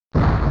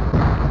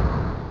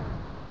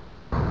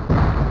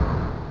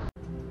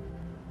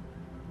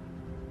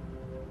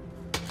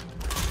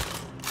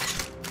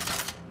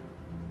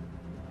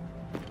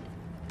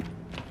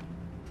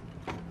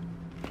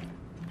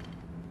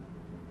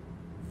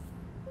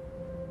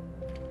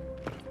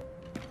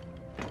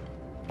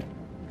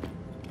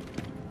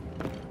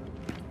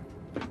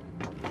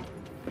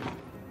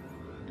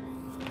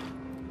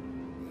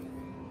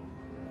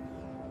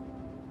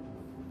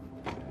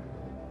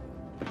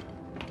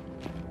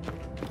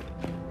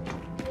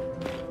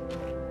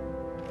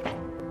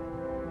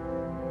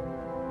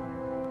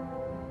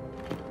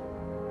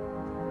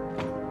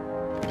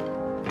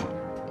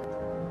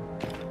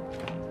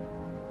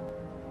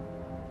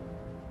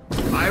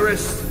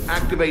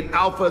activate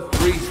Alpha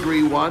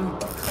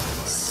 331?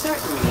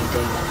 Certainly,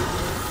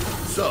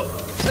 Damon. So,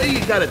 say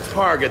you got a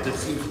target that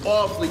seems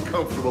awfully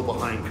comfortable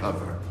behind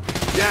cover.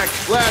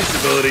 Jack's flash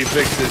ability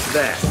fixes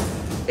that.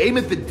 Aim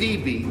at the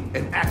DB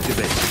and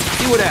activate it.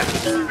 See what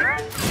happens.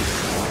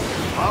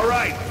 All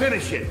right,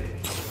 finish it.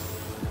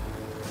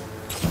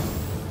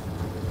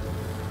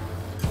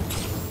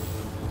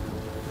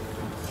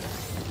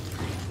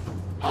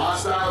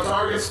 Hostile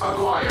targets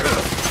acquired.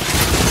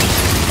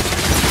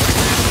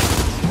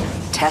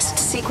 Test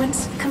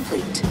sequence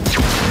complete.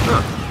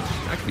 Huh.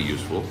 That could be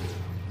useful.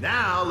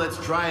 Now,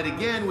 let's try it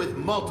again with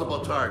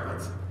multiple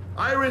targets.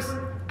 Iris,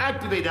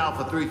 activate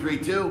Alpha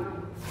 332.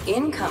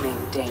 Incoming,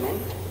 Damon.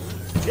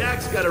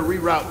 Jack's got to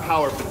reroute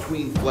power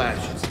between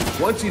flashes.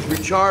 Once he's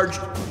recharged,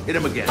 hit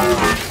him again.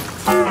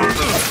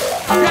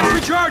 Jack's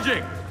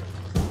recharging!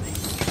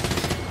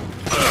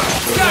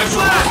 Jack's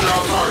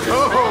hostile target.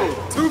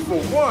 Oh, 2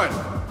 for 1.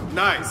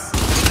 Nice.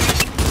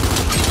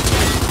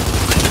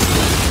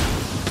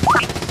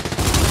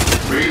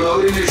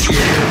 Reload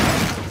initiated.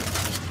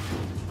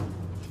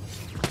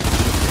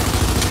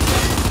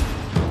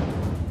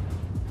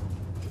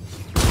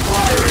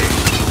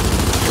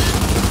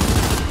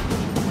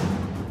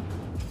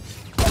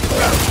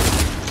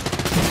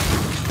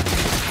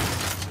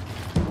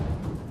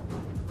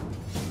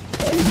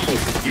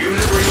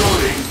 Unit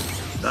reloading.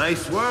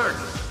 Nice work.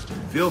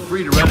 Feel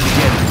free to run it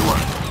again if you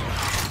want.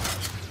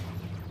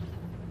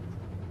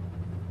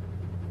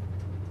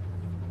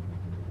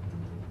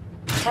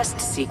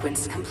 Test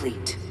sequence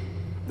complete.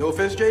 No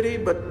offense,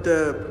 JD, but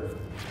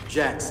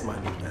Jack's my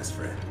new best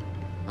friend.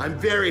 I'm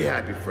very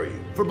happy for you,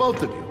 for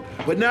both of you.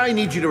 But now I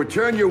need you to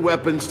return your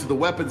weapons to the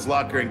weapons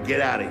locker and get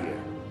out of here.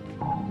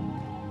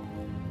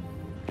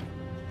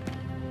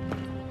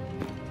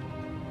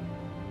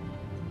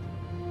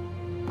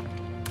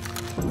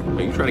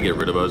 Are you trying to get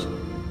rid of us?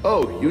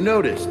 Oh, you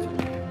noticed.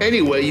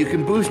 Anyway, you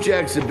can boost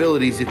Jack's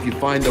abilities if you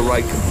find the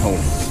right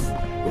components.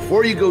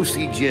 Before you go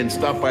see Jin,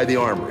 stop by the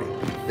armory.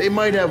 They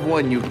might have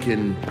one you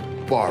can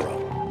borrow.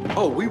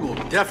 Oh, we will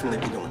definitely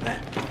be doing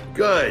that.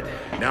 Good.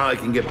 Now I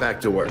can get back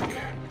to work.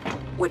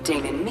 What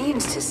Damon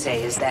means to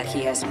say is that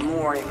he has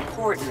more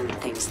important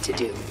things to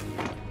do.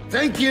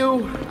 Thank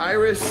you,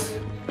 Iris.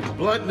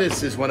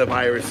 Bluntness is one of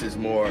Iris's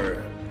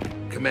more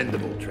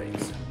commendable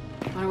traits.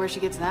 Wonder where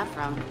she gets that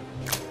from.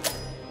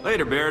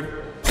 Later,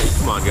 Baird.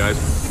 Come on, guys.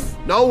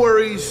 No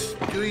worries.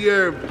 Do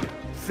your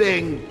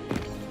thing.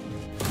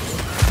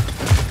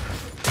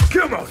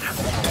 Come on.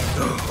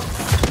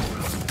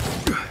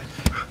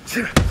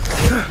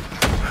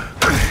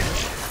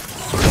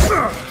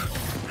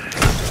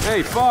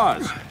 Hey,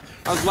 Foz.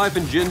 How's life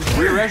in Jin's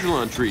rear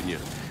echelon treating you?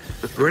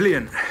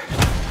 Brilliant.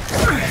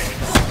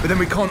 But then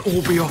we can't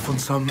all be off on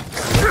some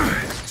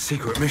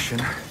secret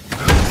mission.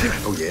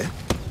 Oh, yeah?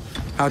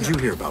 How'd you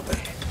hear about that?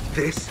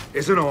 This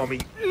is an army,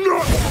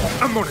 not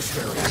a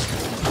monastery.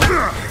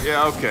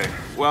 Yeah, okay.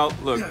 Well,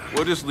 look,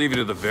 we'll just leave you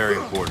to the very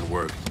important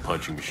work,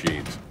 punching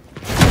machines.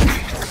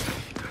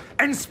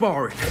 And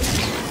sparring.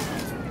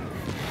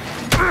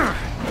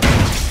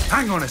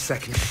 Hang on a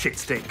second,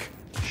 shitstick.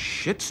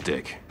 Shit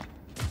stick.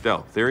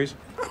 Del, theories?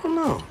 I don't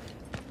know.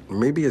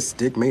 Maybe a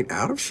stick made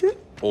out of shit?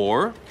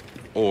 Or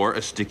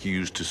a stick you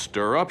used to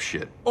stir up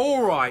shit.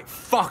 All right,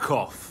 fuck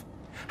off.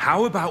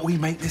 How about we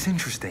make this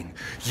interesting?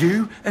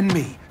 You and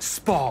me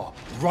spar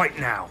right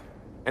now.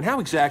 And how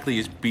exactly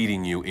is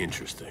beating you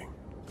interesting?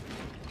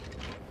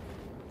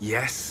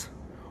 Yes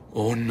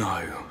or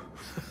no?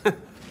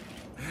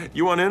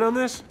 You want in on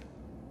this?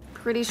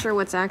 Pretty sure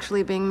what's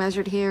actually being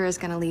measured here is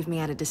gonna leave me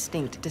at a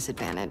distinct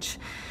disadvantage.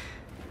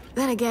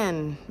 Then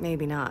again,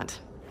 maybe not.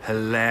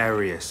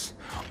 Hilarious.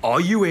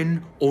 Are you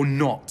in or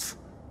not?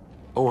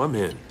 Oh, I'm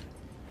in.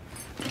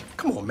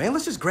 Come on, man.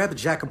 Let's just grab the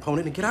Jack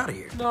component and get out of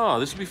here. No,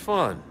 this will be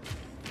fun.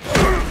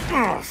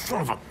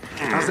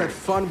 How's that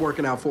fun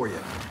working out for you?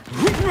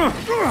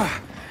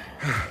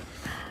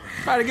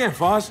 Try it again,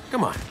 Foz.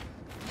 Come on.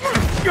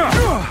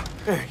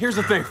 Here's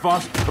the thing,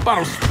 Foz. The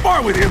bottle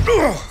spar with you,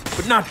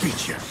 but not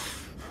beat you.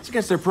 It's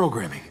against their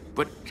programming,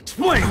 but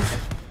explains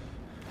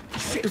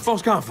your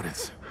false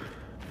confidence.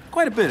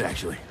 Quite a bit,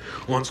 actually.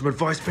 Want some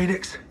advice,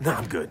 Phoenix? No,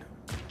 I'm good.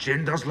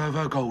 Jin does love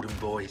her golden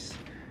boys.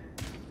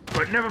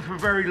 But never for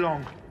very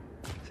long.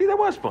 See, that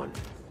was fun.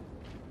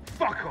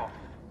 Fuck off.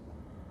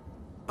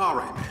 All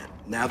right, man.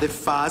 Now that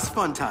Five's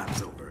fun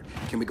time's over,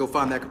 can we go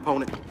find that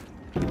component? Done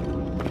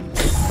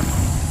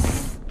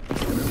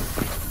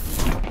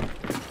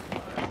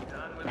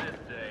with this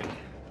day.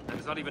 And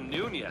it's not even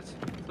noon yet.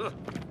 Ugh.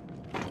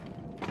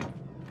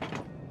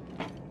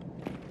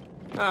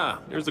 Ah,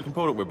 here's the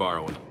component we're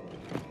borrowing.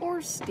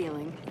 Or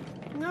stealing.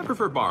 I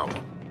prefer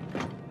borrowing.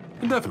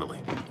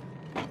 Indefinitely.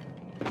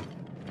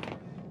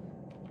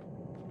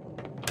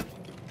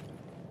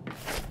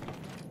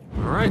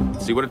 All right,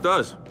 let's see what it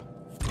does.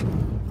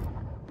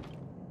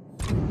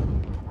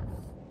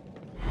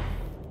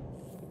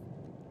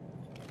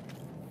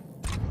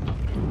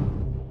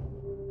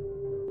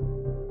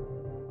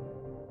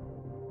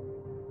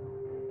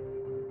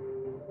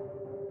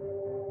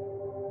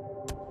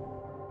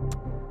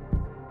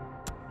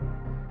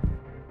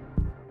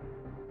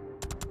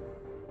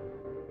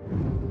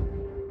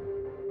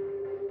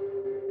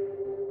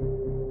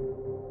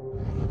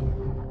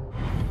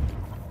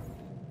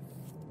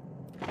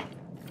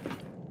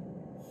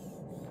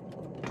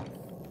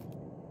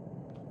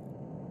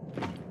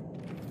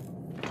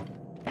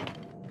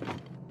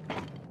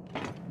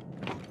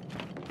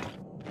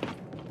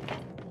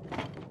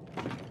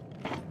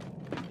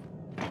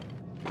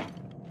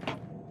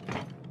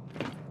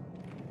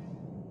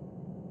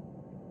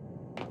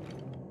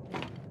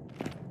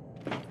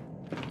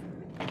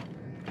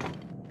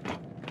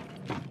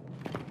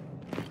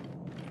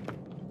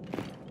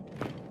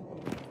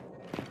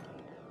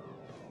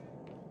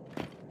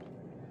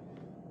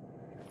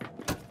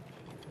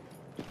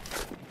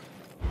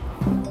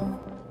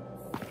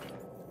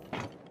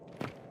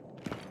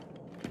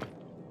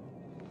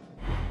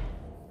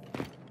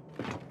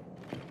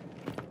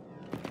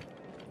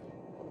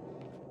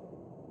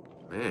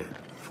 Man,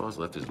 Foz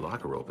left his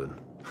locker open.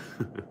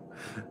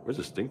 Where's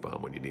a stink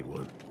bomb when you need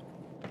one?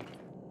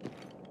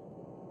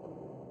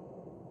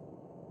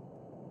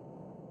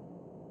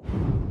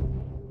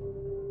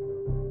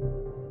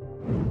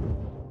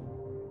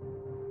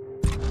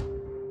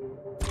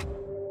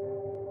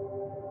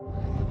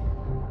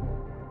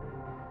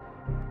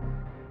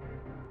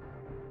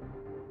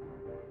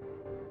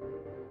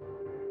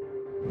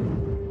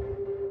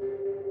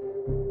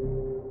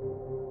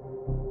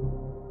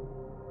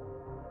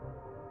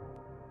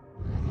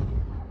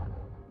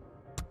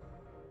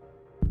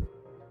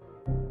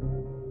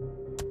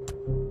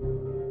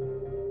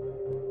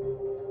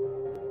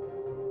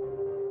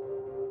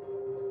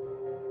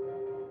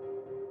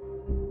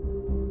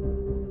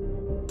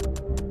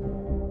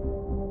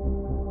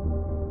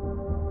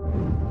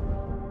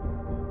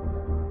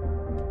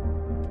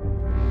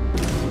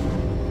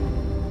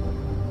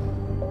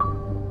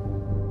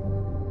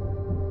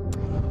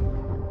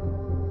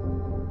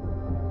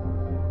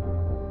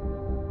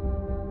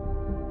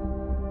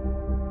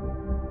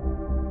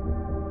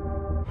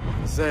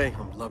 Say,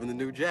 I'm loving the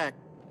new Jack.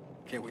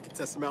 Can't wait to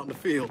test him out in the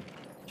field.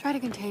 Try to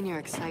contain your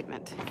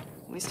excitement.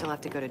 We still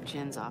have to go to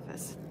Jin's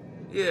office.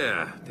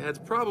 Yeah, Dad's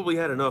probably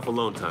had enough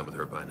alone time with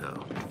her by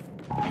now.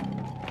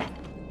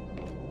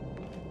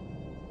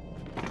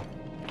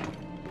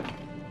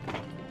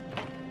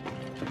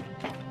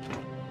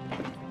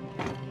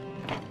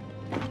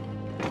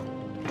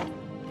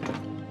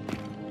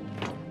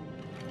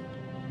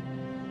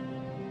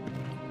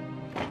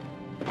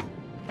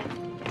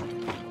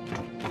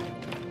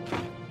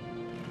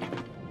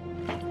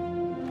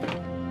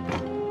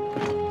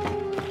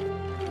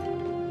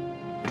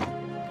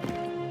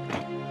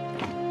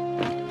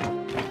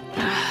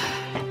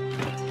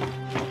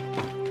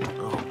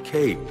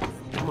 Okay,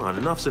 come on,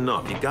 enough's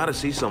enough. You gotta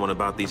see someone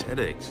about these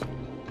headaches.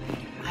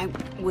 I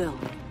will.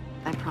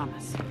 I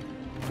promise.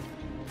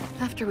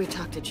 After we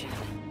talk to Jin.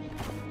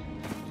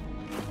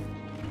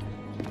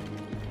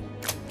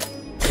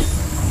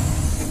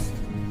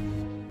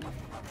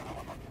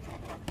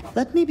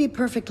 Let me be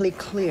perfectly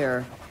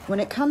clear. When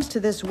it comes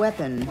to this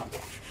weapon,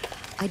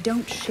 I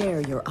don't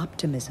share your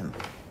optimism.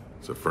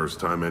 It's the first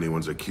time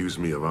anyone's accused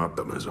me of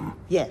optimism.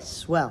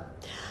 Yes, well,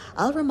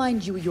 I'll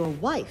remind you your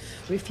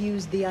wife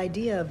refused the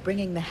idea of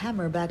bringing the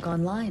hammer back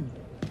online.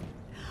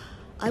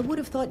 I would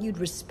have thought you'd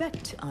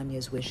respect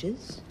Anya's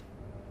wishes.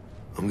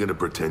 I'm gonna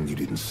pretend you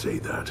didn't say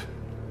that.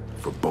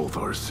 For both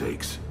our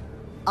sakes.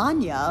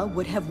 Anya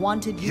would have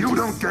wanted you to... You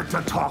don't get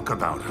to talk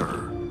about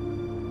her!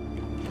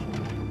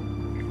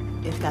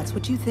 If that's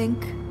what you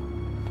think,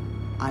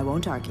 I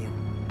won't argue.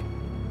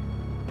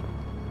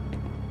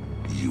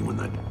 You and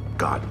that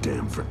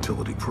goddamn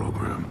fertility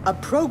program. A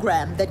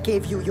program that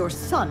gave you your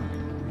son.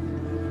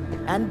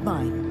 And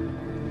mine.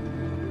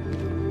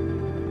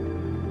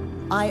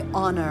 I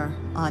honor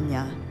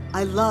Anya.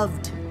 I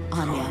loved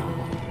Anya.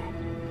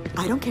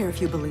 I don't care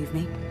if you believe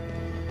me.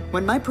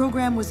 When my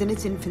program was in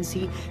its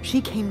infancy,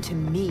 she came to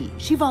me.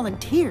 She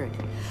volunteered.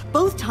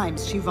 Both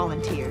times she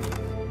volunteered.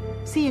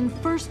 Seeing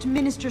First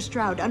Minister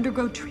Stroud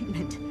undergo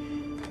treatment.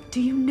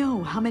 Do you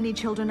know how many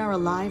children are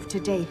alive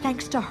today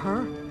thanks to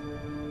her?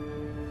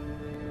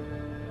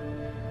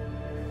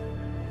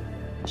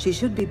 She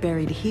should be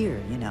buried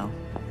here, you know,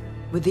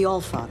 with the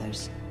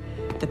Allfathers.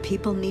 The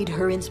people need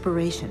her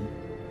inspiration.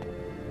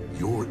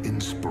 Your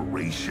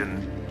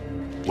inspiration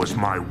was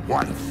my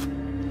wife.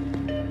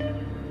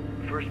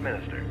 First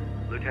Minister,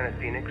 Lieutenant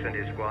Phoenix and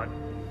his squad.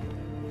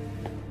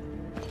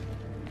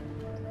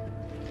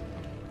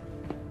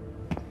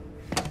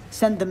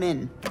 Send them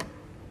in.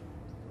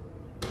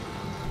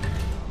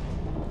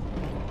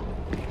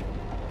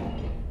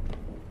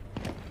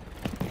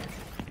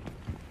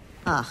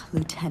 Ah,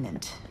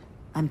 Lieutenant.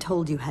 I'm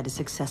told you had a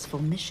successful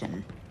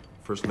mission.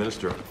 First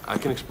Minister, I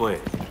can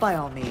explain. By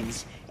all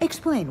means.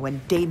 Explain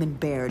when Damon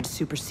Baird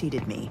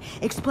superseded me.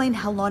 Explain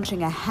how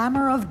launching a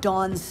Hammer of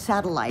Dawn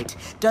satellite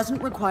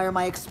doesn't require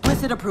my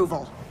explicit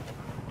approval.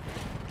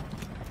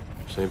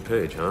 Same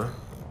page, huh?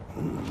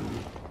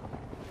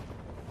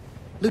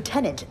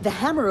 Lieutenant, the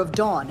Hammer of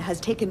Dawn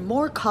has taken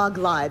more COG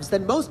lives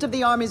than most of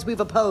the armies we've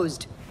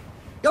opposed.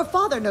 Your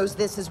father knows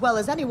this as well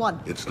as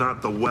anyone. It's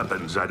not the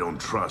weapons I don't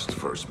trust,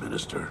 First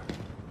Minister.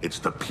 It's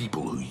the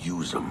people who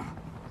use them.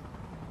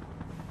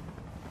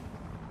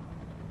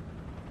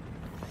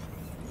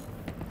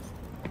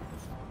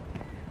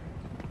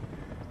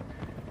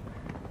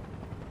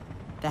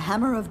 The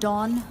Hammer of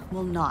Dawn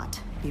will not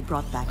be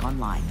brought back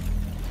online.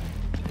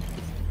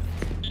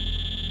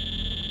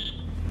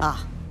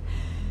 Ah,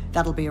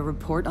 that'll be a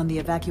report on the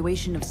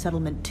evacuation of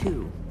Settlement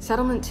 2.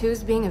 Settlement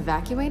 2's being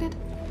evacuated?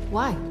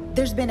 Why?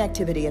 There's been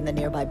activity in the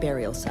nearby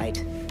burial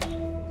site.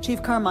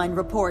 Chief Carmine,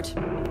 report.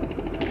 We're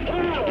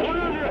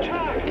under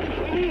attack!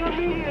 We need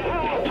immediate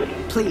help!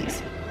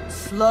 Please,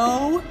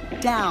 slow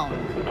down.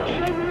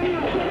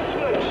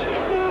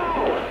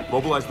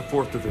 Mobilize the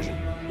 4th Division.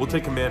 We'll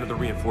take command of the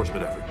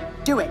reinforcement effort.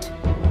 Do it.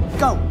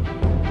 Go.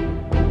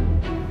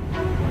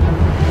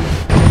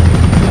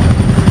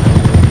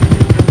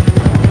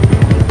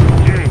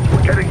 James,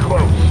 we're getting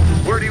close.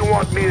 Where do you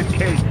want me and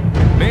Kate?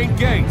 Main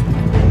gate!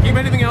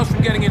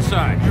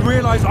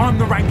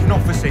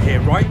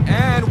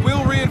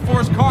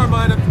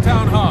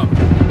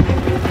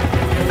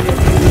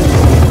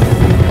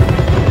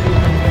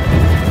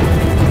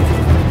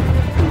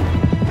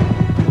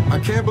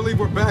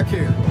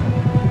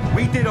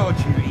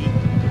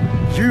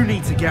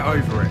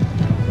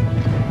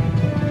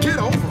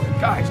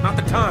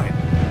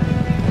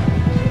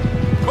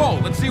 Cole,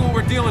 let's see what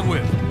we're dealing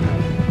with.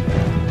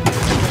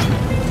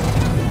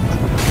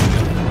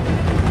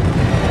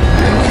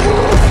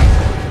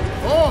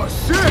 Oh,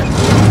 shit!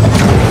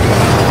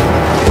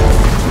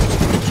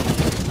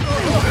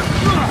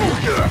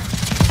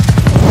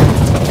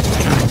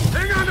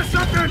 Hang on to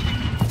something!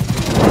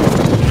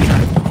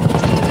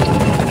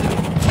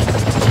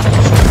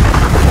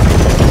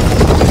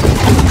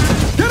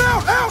 Get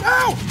out! Out!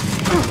 Out!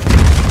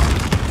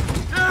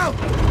 Out!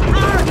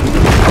 Run!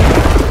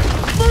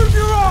 Move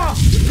your arm!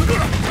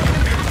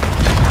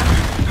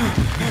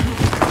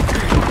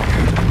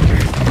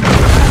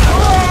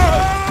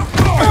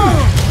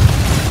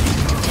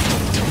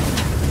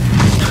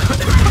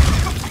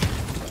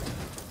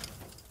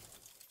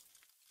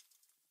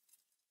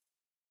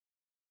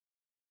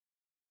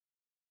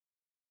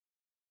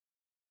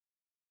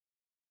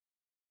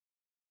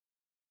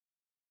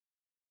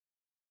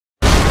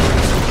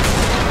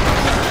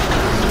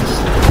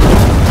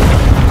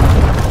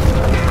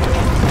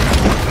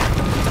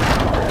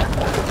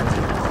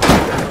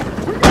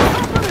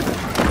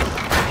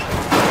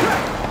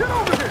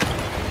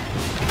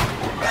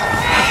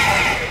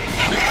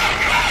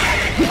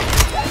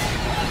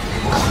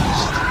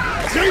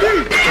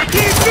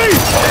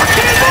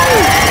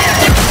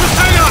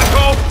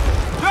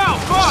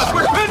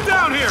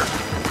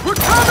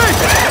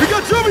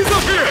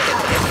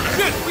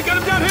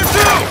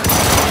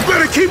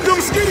 Keep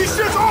them skinny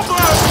shits off of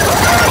us!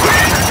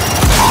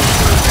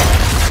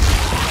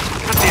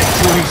 Goddamn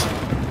Goonies.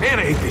 Man,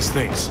 I hate these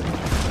things.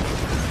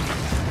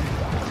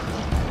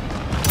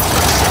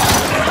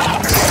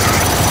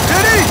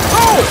 Eddie!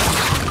 Oh!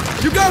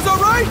 You guys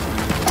alright?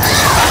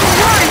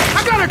 Alright!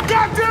 I got a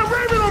goddamn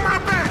raven on my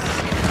back!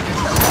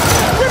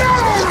 We're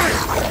not alright!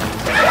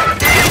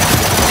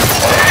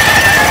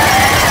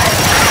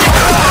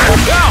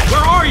 Val,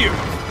 where are you?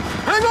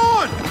 Hang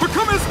on! We're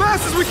coming as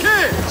fast as we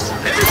can!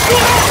 It's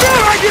going feel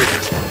like it!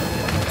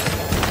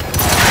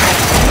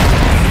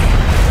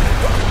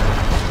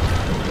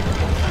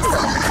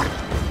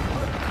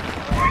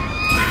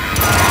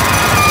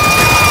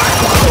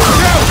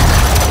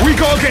 We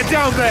gotta get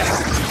down there!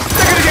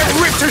 They're gonna get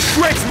ripped to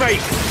shreds,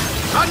 mate!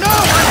 I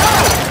know!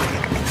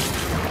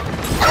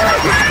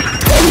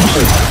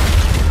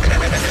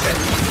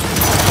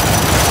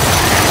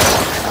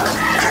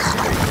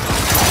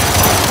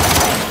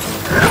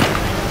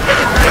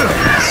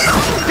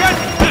 Get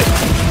this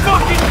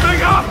fucking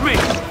thing off me!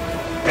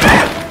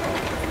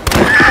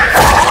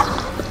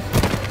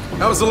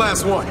 That was the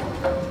last one.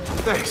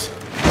 Thanks.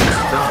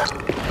 Now,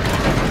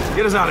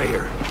 get us out of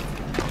here.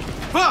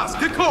 Boss,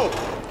 get Cole!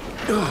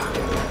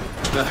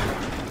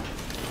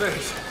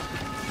 Thanks.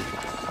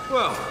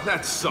 Well,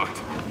 that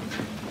sucked.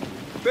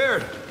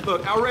 Baird,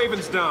 look, our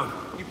Raven's down.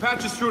 You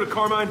patch us through to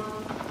Carmine?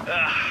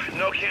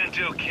 No can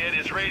do, kid.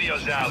 His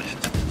radio's out.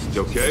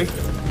 You okay?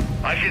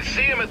 I can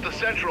see him at the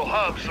central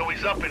hub, so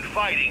he's up and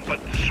fighting,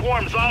 but the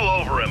swarm's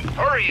all over him.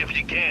 Hurry if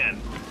you can.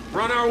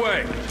 We're on our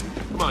way.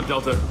 Come on,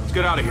 Delta. Let's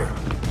get out of here.